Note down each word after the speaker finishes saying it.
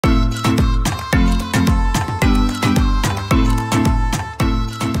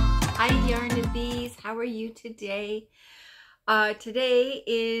are you today? Today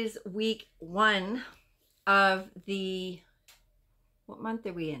is week 1 of what month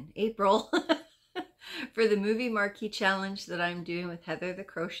are we in? April. For the movie Marquee challenge that I'm doing with Heather the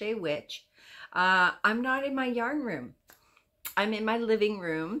Crochet Witch. I'm not in my yarn room. I'm in my living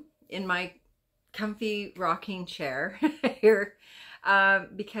room in my comfy rocking chair here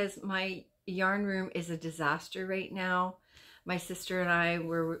because my yarn room is a disaster right now. My sister and I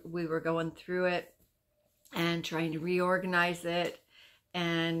we were going through it and trying to reorganize it,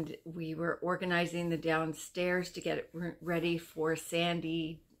 and we were organizing the downstairs to get it ready for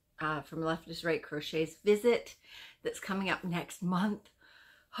Sandy from Left is Right Crochet's visit that's coming up next month.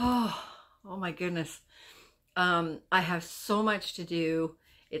 Oh my goodness. I have so much to do.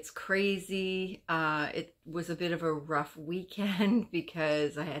 It's crazy. It was a bit of a rough weekend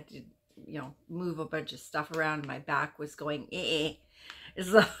because I had to, move a bunch of stuff around. My back was going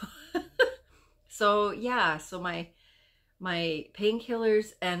So yeah, so my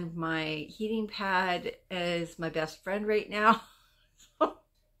painkillers and my heating pad is my best friend right now.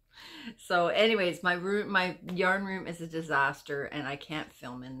 So anyways, my yarn room is a disaster and I can't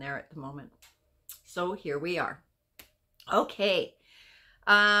film in there at the moment. So here we are. Okay.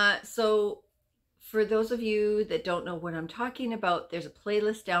 So for those of you that don't know what I'm talking about, there's a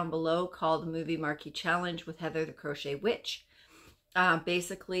playlist down below called the Movie Marquee Challenge with Heather the Crochet Witch.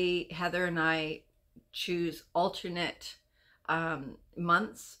 Basically, Heather and I choose alternate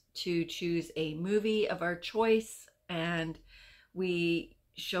months to choose a movie of our choice, and we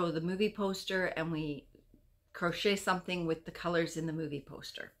show the movie poster and we crochet something with the colors in the movie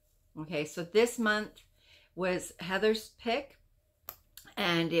poster. Okay, so this month was Heather's pick,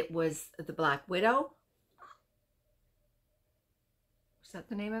 and it was The Black Widow. Was that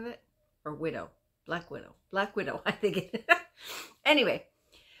the name of it? Or Widow? Black Widow. Black Widow, I think it. Anyway,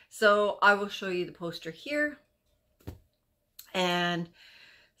 so I will show you the poster here. And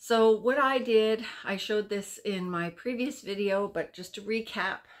so what I did, I showed this in my previous video, but just to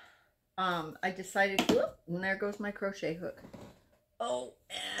recap, I decided, whoop, and there goes my crochet hook. Oh,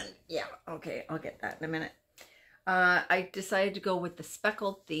 and yeah, okay, I'll get that in a minute. I decided to go with the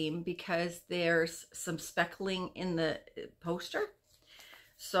speckled theme because there's some speckling in the poster.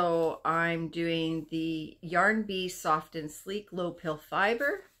 So I'm doing the Yarn Bee Soft and Sleek Low Pill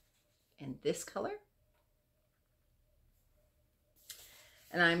Fiber in this color.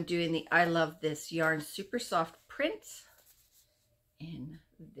 And I'm doing the I Love This Yarn Super Soft Print in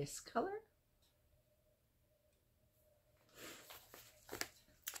this color.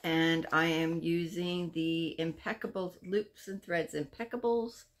 And I am using the Impeccable Loops and Threads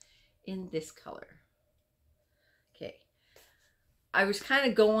Impeccables in this color. Okay. I was kind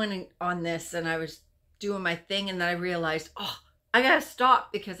of going on this and I was doing my thing, and then I realized, oh, I gotta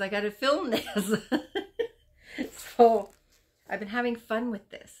stop because I gotta film this. So I've been having fun with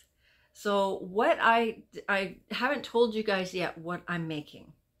this. So what I haven't told you guys yet what I'm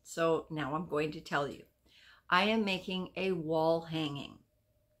making. So now I'm going to tell you. I am making a wall hanging.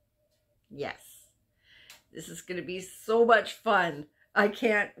 Yes, this is going to be so much fun. I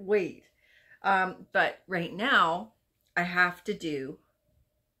can't wait. But right now I have to do,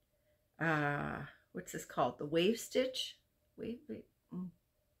 what's this called? The wave stitch? Wave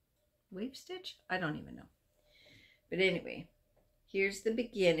stitch? I don't even know. But anyway, here's the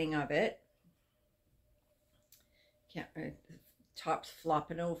beginning of it. The top's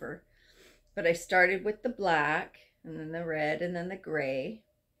flopping over. But I started with the black, and then the red, and then the gray.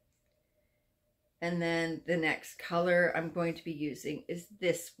 And then the next color I'm going to be using is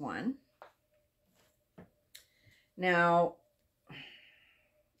this one. Now,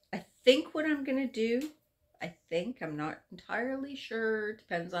 I think what I'm going to do, I'm not entirely sure,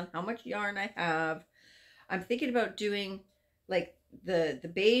 depends on how much yarn I have. I'm thinking about doing like the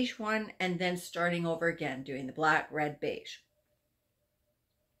beige one and then starting over again, doing the black, red, beige.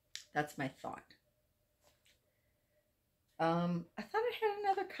 That's my thought. I thought I had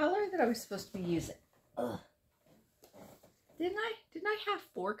another color that I was supposed to be using. Ugh. Didn't I have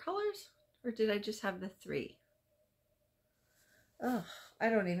 4 colors? Or did I just have the 3? Ugh, I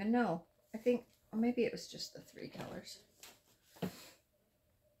don't even know. I think maybe it was just the 3 colors.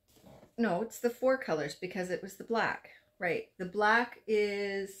 No, it's the 4 colors because it was the black. Right, the black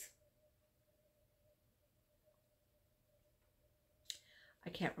is...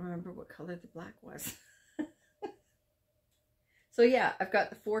 I can't remember what color the black was. So yeah, I've got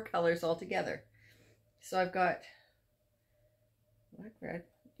the 4 colors all together. So I've got black, red,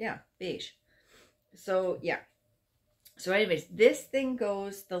 yeah, beige. So yeah. So anyways, this thing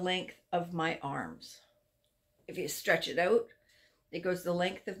goes the length of my arms. If you stretch it out, it goes the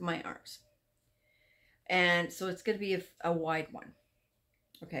length of my arms. And so it's going to be a wide one.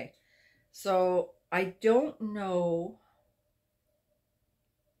 Okay. So I don't know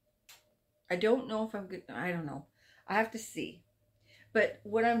if I'm good. I don't know. I have to see. But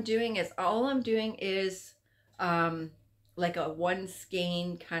what I'm doing is, all I'm doing is like a one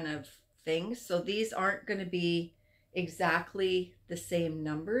skein kind of thing. So these aren't going to be exactly the same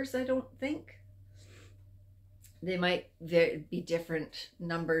numbers, I don't think. They might be different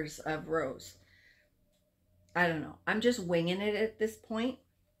numbers of rows. I don't know. I'm just winging it at this point.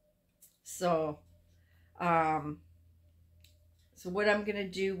 So, so what I'm going to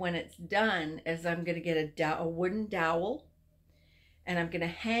do when it's done is I'm going to get a wooden dowel, and I'm going to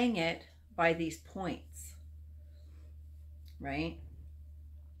hang it by these points, right?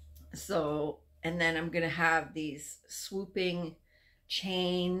 So, and then I'm going to have these swooping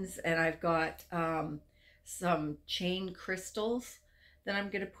chains, and I've got some chain crystals that I'm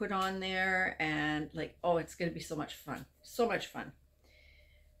going to put on there, and like, oh, it's going to be so much fun. So much fun.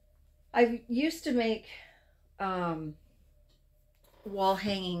 I used to make wall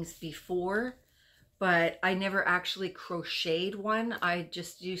hangings before, but I never actually crocheted one. I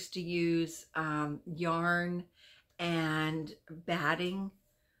just used to use yarn and batting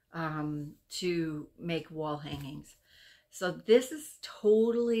to make wall hangings. So this is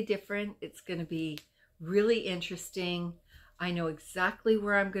totally different. It's going to be really interesting. I know exactly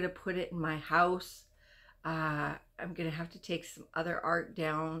where I'm going to put it in my house. I'm going to have to take some other art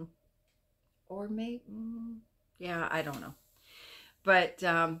down, or maybe, yeah, I don't know. But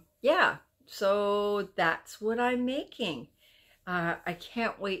yeah, so that's what I'm making. I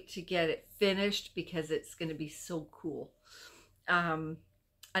can't wait to get it finished because it's going to be so cool. And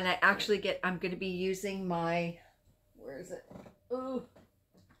I actually I'm going to be using my, where is it? Ooh,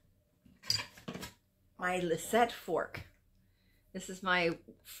 my Lisette fork. This is my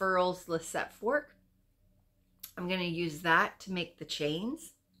Furls Lisette fork. I'm going to use that to make the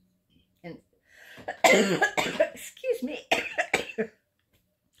chains. And excuse me.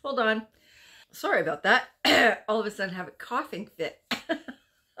 Hold on. Sorry about that. All of a sudden I have a coughing fit.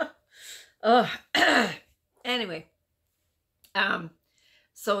 Anyway.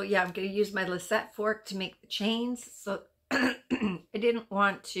 So yeah, I'm going to use my Lisette fork to make the chains. So I didn't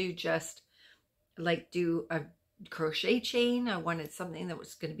want to just like do a crochet chain. I wanted something that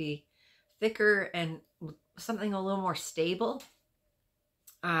was going to be thicker and something a little more stable.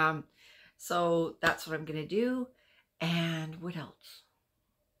 So that's what I'm going to do. And what else?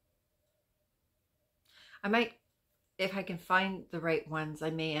 I might, if I can find the right ones,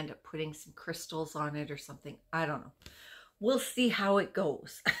 I may end up putting some crystals on it or something. I don't know. We'll see how it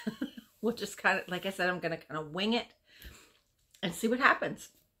goes. We'll just kind of, like I said, I'm going to kind of wing it and see what happens.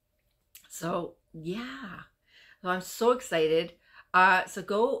 So yeah, so I'm so excited. So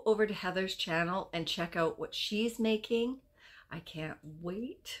go over to Heather's channel and check out what she's making. I can't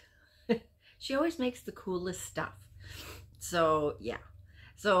wait. She always makes the coolest stuff. So yeah.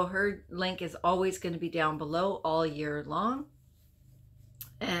 So her link is always going to be down below all year long.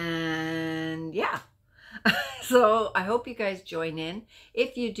 And yeah. So I hope you guys join in.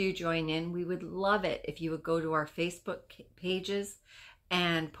 If you do join in, we would love it if you would go to our Facebook pages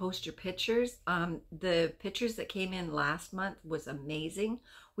and post your pictures. The pictures that came in last month was amazing.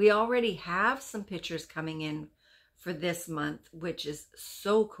 We already have some pictures coming in for this month, which is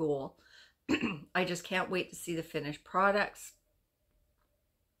so cool. I just can't wait to see the finished projects.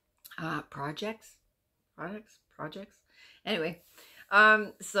 Anyway,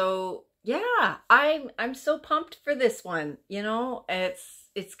 so yeah, I'm so pumped for this one. You know,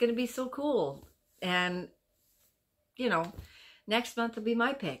 it's gonna be so cool. And you know, next month will be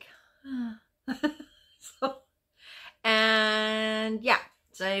my pick. So, and yeah,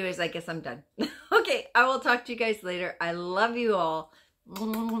 so anyways, I guess I'm done. Okay, I will talk to you guys later. I love you all.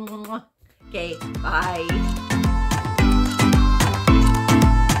 Okay, bye.